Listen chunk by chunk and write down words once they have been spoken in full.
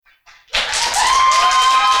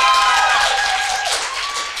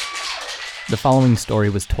The following story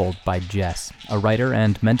was told by Jess, a writer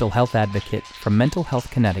and mental health advocate from Mental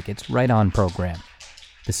Health Connecticut's Right On program.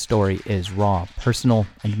 This story is raw, personal,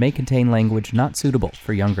 and may contain language not suitable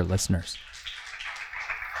for younger listeners.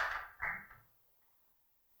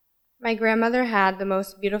 My grandmother had the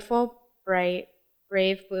most beautiful, bright,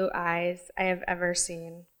 brave blue eyes I have ever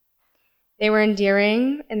seen. They were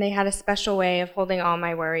endearing, and they had a special way of holding all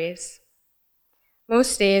my worries.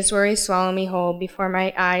 Most days, worries swallow me whole before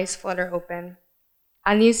my eyes flutter open.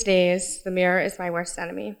 On these days, the mirror is my worst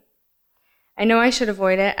enemy. I know I should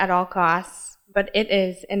avoid it at all costs, but it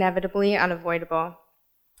is inevitably unavoidable.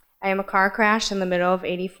 I am a car crash in the middle of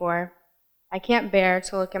 84. I can't bear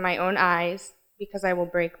to look in my own eyes because I will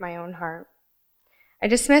break my own heart. I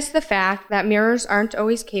dismiss the fact that mirrors aren't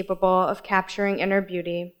always capable of capturing inner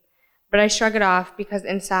beauty, but I shrug it off because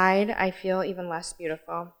inside I feel even less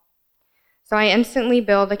beautiful. So I instantly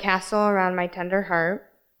build a castle around my tender heart.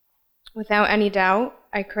 Without any doubt,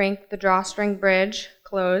 I crank the drawstring bridge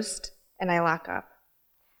closed and I lock up.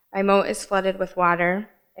 My moat is flooded with water,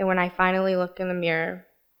 and when I finally look in the mirror,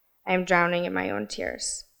 I am drowning in my own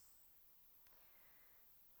tears.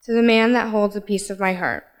 To the man that holds a piece of my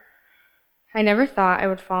heart, I never thought I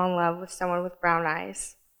would fall in love with someone with brown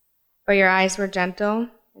eyes, but your eyes were gentle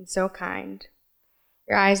and so kind.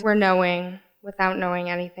 Your eyes were knowing without knowing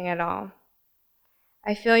anything at all.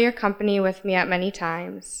 I feel your company with me at many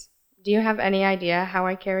times. Do you have any idea how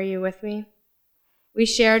I carry you with me? We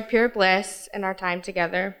shared pure bliss in our time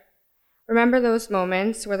together. Remember those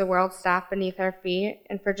moments where the world stopped beneath our feet,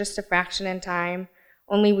 and for just a fraction in time,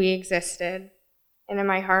 only we existed, and in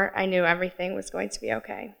my heart I knew everything was going to be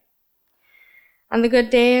okay. On the good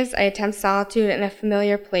days, I attempt solitude in a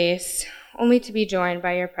familiar place, only to be joined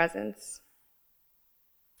by your presence.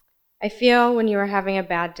 I feel when you are having a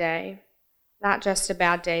bad day. Not just a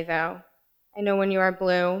bad day, though. I know when you are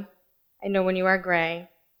blue. I know when you are gray.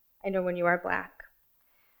 I know when you are black.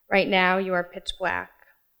 Right now, you are pitch black.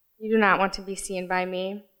 You do not want to be seen by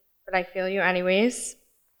me, but I feel you anyways.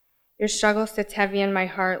 Your struggle sits heavy in my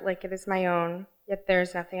heart like it is my own, yet there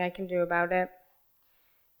is nothing I can do about it.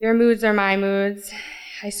 Your moods are my moods.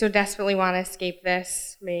 I so desperately want to escape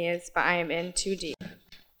this maze, but I am in too deep.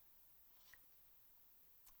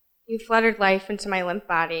 You fluttered life into my limp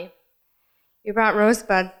body. You brought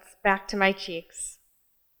rosebuds back to my cheeks.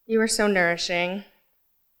 You were so nourishing.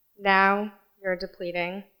 Now you're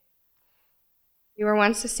depleting. You were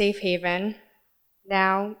once a safe haven.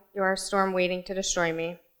 Now you are a storm waiting to destroy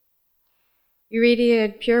me. You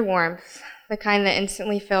radiated pure warmth, the kind that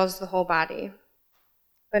instantly fills the whole body.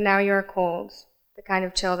 But now you are cold, the kind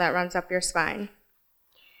of chill that runs up your spine.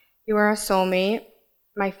 You are a soulmate,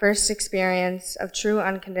 my first experience of true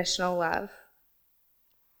unconditional love.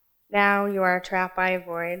 Now you are a trap I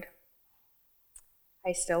avoid.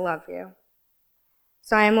 I still love you.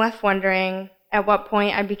 So I am left wondering at what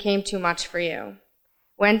point I became too much for you.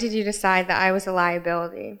 When did you decide that I was a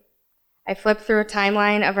liability? I flip through a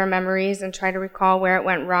timeline of our memories and try to recall where it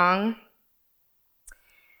went wrong.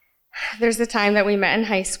 There's the time that we met in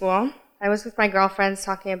high school. I was with my girlfriends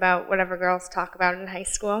talking about whatever girls talk about in high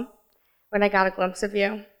school when I got a glimpse of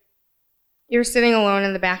you. You were sitting alone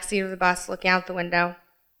in the back seat of the bus looking out the window.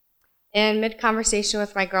 In mid-conversation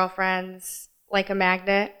with my girlfriends, like a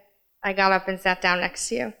magnet, I got up and sat down next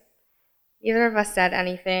to you. Neither of us said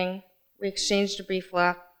anything. We exchanged a brief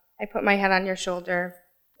look. I put my head on your shoulder,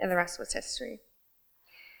 and the rest was history.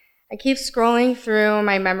 I keep scrolling through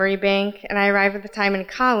my memory bank, and I arrive at the time in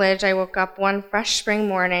college. I woke up one fresh spring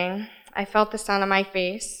morning. I felt the sun on my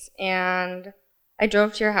face, and I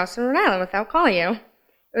drove to your house in Rhode Island without calling you.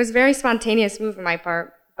 It was a very spontaneous move on my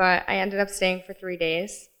part, but I ended up staying for 3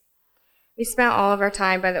 days. We spent all of our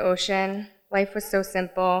time by the ocean. Life was so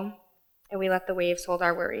simple, and we let the waves hold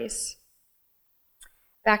our worries.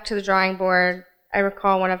 Back to the drawing board, I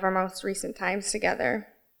recall one of our most recent times together.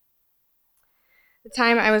 The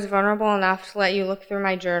time I was vulnerable enough to let you look through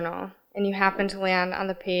my journal, and you happened to land on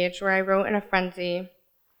the page where I wrote in a frenzy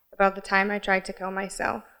about the time I tried to kill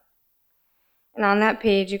myself. And on that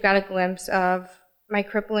page, you got a glimpse of my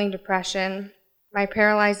crippling depression, my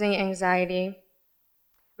paralyzing anxiety,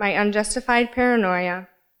 my unjustified paranoia.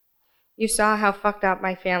 You saw how fucked up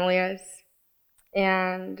my family is,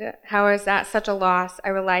 and how as at such a loss, I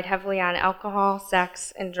relied heavily on alcohol,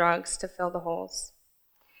 sex, and drugs to fill the holes.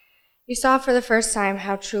 You saw for the first time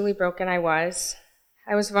how truly broken I was.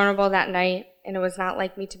 I was vulnerable that night, and it was not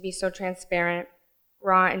like me to be so transparent,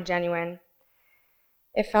 raw, and genuine.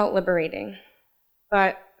 It felt liberating.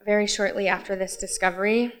 But very shortly after this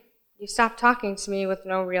discovery, you stopped talking to me with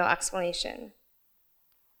no real explanation.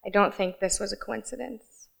 I don't think this was a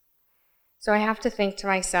coincidence. So I have to think to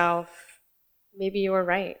myself, maybe you were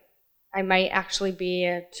right. I might actually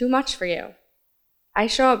be too much for you. I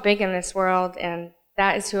show up big in this world, and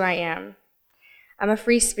that is who I am. I'm a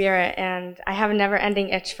free spirit, and I have a never-ending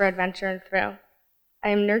itch for adventure and thrill. I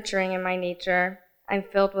am nurturing in my nature. I'm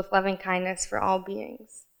filled with loving kindness for all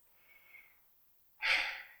beings.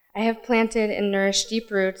 I have planted and nourished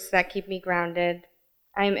deep roots that keep me grounded.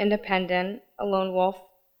 I am independent, a lone wolf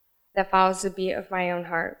that follows the beat of my own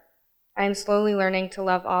heart. I am slowly learning to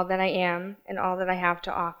love all that I am and all that I have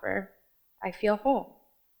to offer. I feel whole.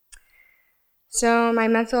 So my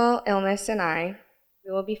mental illness and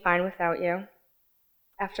we will be fine without you.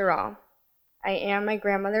 After all, I am my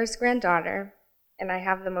grandmother's granddaughter, and I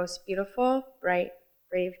have the most beautiful, bright,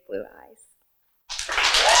 brave blue eyes.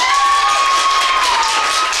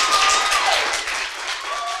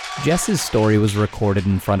 Jess's story was recorded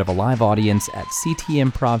in front of a live audience at CT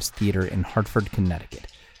Improv's Theater in Hartford, Connecticut.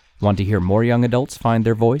 Want to hear more young adults find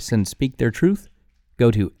their voice and speak their truth?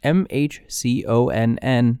 Go to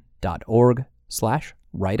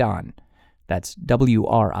mhconn.org/writeon. That's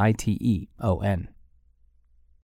WRITEON.